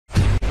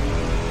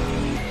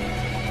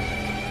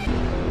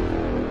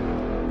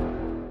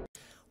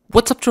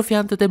What's up, Trophy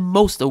Hunter? The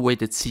most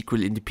awaited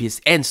sequel in the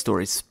PSN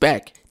store is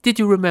back. Did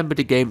you remember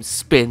the game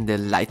Spin the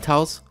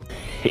Lighthouse?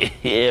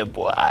 Yeah,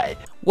 boy.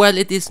 Well,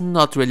 it is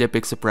not really a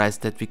big surprise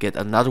that we get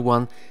another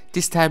one.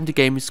 This time the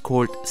game is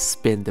called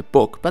Spin the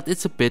Book, but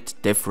it's a bit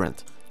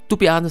different. To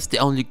be honest, the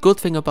only good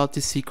thing about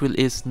this sequel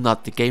is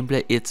not the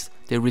gameplay, it's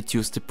they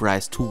reduced the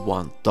price to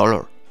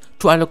 $1.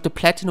 To unlock the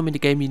platinum in the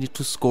game you need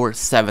to score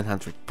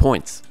 700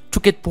 points. To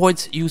get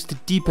points, use the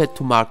D-pad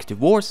to mark the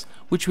wars,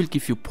 which will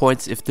give you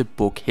points if the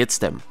book hits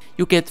them.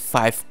 You get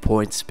 5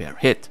 points per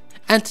hit.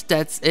 And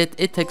that's it,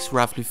 it takes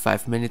roughly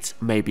 5 minutes,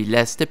 maybe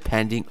less,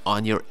 depending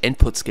on your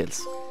input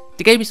skills.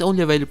 The game is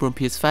only available on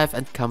PS5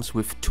 and comes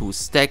with 2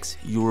 stacks,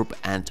 Europe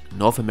and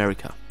North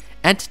America.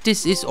 And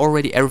this is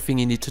already everything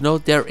you need to know,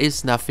 there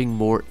is nothing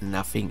more,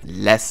 nothing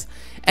less.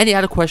 Any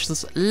other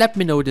questions, let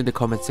me know it in the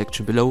comment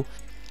section below.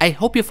 I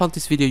hope you found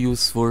this video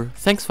useful,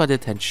 thanks for the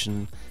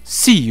attention,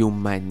 see you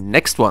in my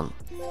next one.